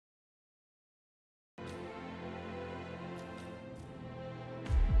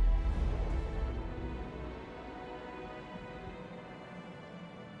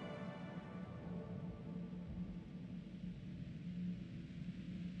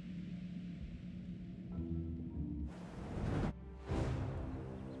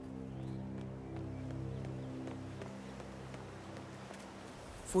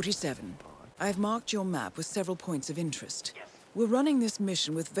47. I've marked your map with several points of interest. We're running this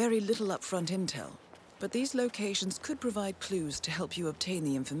mission with very little upfront intel, but these locations could provide clues to help you obtain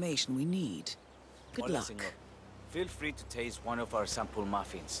the information we need. Good Hola, luck. Senor. Feel free to taste one of our sample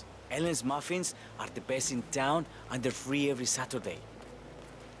muffins. Ellen's muffins are the best in town, and they're free every Saturday.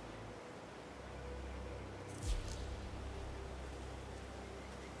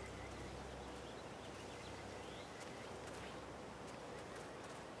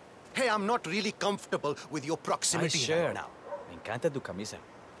 Hey, I'm not really comfortable with your proximity right now. Me encanta tu camisa.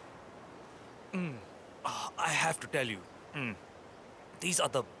 I have to tell you, these are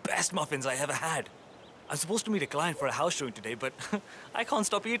the best muffins I ever had. I'm supposed to meet a client for a house showing today, but I can't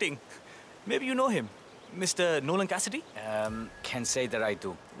stop eating. Maybe you know him, Mr. Nolan Cassidy? Can't say that I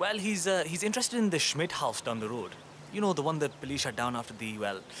do. Well, he's interested in the Schmidt house down the road. You know, the one that police shut down after the,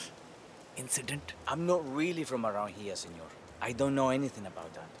 well, incident? I'm not really from around here, senor. I don't know anything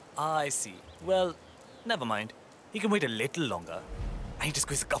about that. I see. Well, never mind. He can wait a little longer. I need to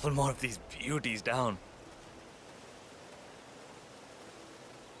squeeze a couple more of these beauties down.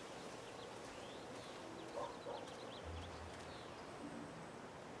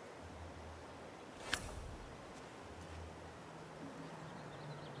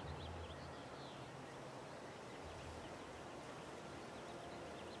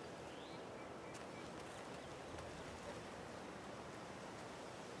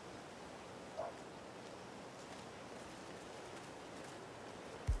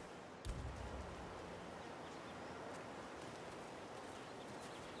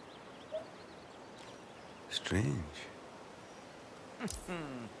 Strange.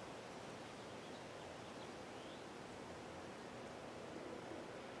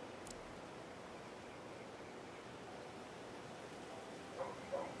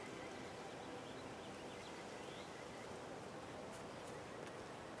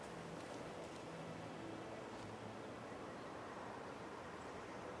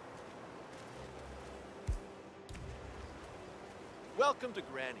 Welcome to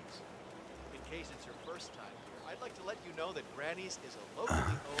Granny's. In case it's your first time here, I'd like to let you know that Granny's is a locally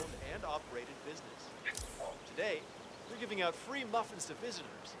owned and operated business. Today, we're giving out free muffins to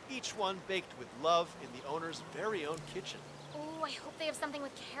visitors, each one baked with love in the owner's very own kitchen. Oh, I hope they have something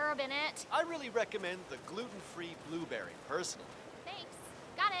with carob in it. I really recommend the gluten-free blueberry, personally. Thanks.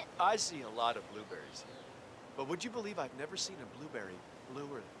 Got it. I see a lot of blueberries here. But would you believe I've never seen a blueberry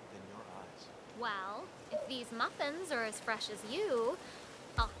bluer than your eyes? Well, if these muffins are as fresh as you,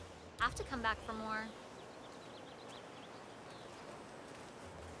 I'll have to come back for more.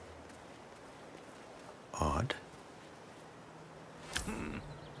 Odd.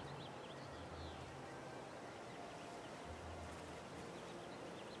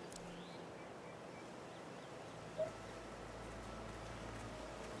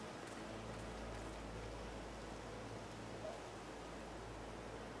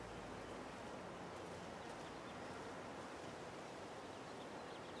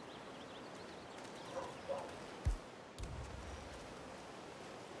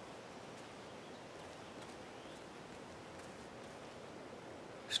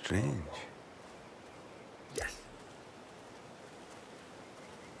 Strange. Yes.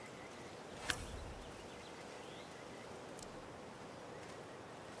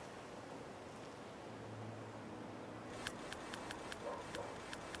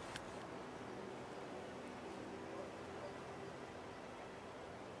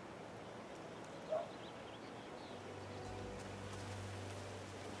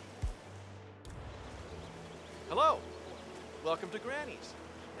 Hello. Welcome to Granny's.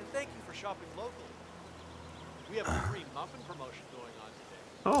 And thank you for shopping locally. We have a free muffin promotion going on today.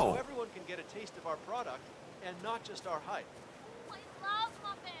 Oh. So everyone can get a taste of our product and not just our hype. I love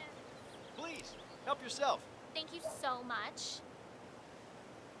muffins. Please, help yourself. Thank you so much.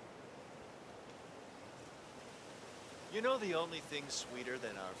 You know the only thing sweeter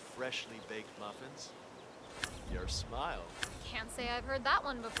than our freshly baked muffins? Your smile. Can't say I've heard that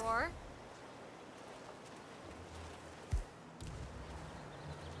one before.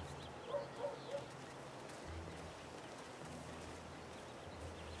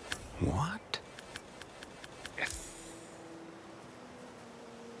 What?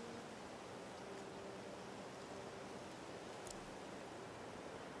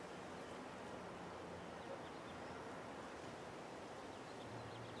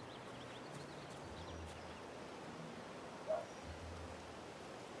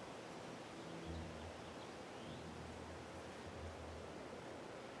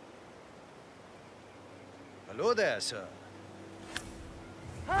 Hello there, sir.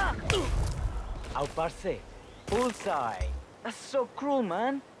 Au parce. Bullseye. That's so cruel,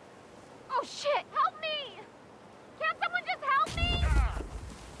 man. Oh shit! Help me! Can't someone just help me?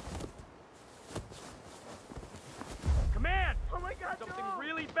 Command! Oh my god, something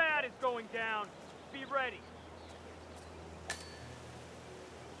really bad is going down. Be ready.